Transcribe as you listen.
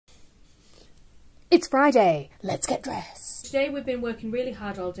It's Friday, let's get dressed. Today we've been working really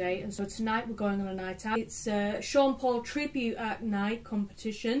hard all day, and so tonight we're going on a night out. It's Sean Paul Tribute Act Night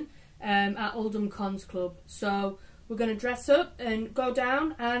competition at Oldham Cons Club. So we're going to dress up and go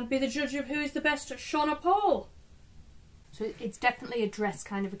down and be the judge of who is the best Sean Paul. So it's definitely a dress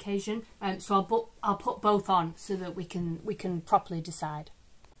kind of occasion, so I'll put both on so that we can properly decide.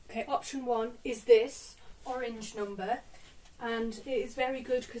 Okay, option one is this orange number, and it is very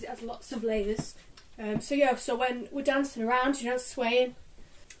good because it has lots of layers. So when we're dancing around, swaying.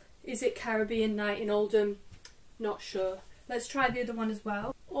 Is it Caribbean night in Oldham? Not sure. Let's try the other one as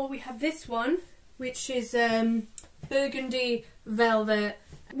well. Or we have this one, which is burgundy velvet.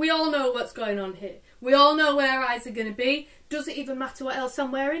 We all know what's going on here. We all know where our eyes are going to be. Does it even matter what else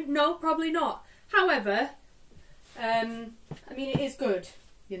I'm wearing? No, probably not. However, I mean, it is good,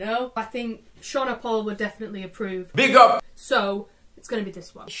 I think Sean Paul would definitely approve. Big up! So, it's going to be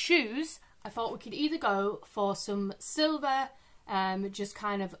this one. Shoes, I thought we could either go for some silver, just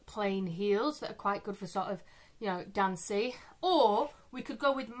kind of plain heels that are quite good for sort of, dancey. Or we could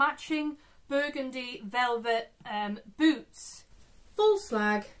go with matching burgundy velvet boots. Full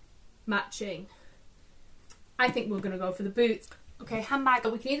slag, matching. I think we're going to go for the boots. Okay, handbag.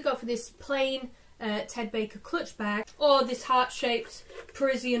 We can either go for this plain Ted Baker clutch bag or this heart-shaped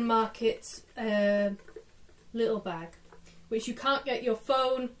Parisian Market little bag, which you can't get your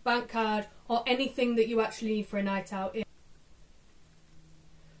phone, bank card or anything that you actually need for a night out in.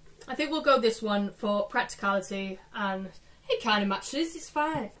 I think we'll go this one for practicality, and it kind of matches, it's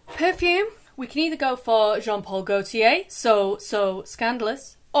fine. Perfume, we can either go for Jean Paul Gaultier, so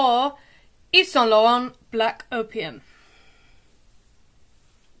Scandalous, or Yves Saint Laurent Black Opium.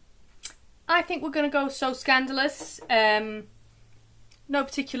 I think we're going to go So Scandalous. No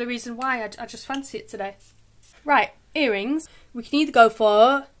particular reason why, I just fancy it today. Right, earrings. We can either go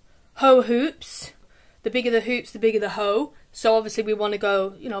for hoe hoops. The bigger the hoops, the bigger the hoe. So obviously we want to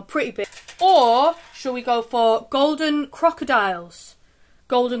go, pretty big. Or shall we go for golden crocodiles?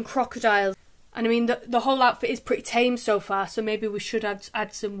 Golden crocodiles. And I mean, the whole outfit is pretty tame so far, so maybe we should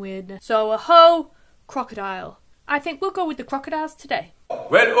add some weirdness. So a hoe, crocodile. I think we'll go with the crocodiles today.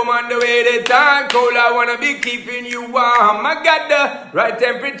 Well, I'm on the way to time cold, I wanna be keeping you warm. I got the right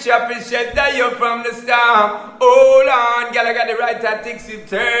temperature for shelter you from the storm. Hold on, girl, I got the right tactics to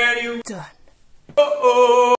turn you. Done. Oh.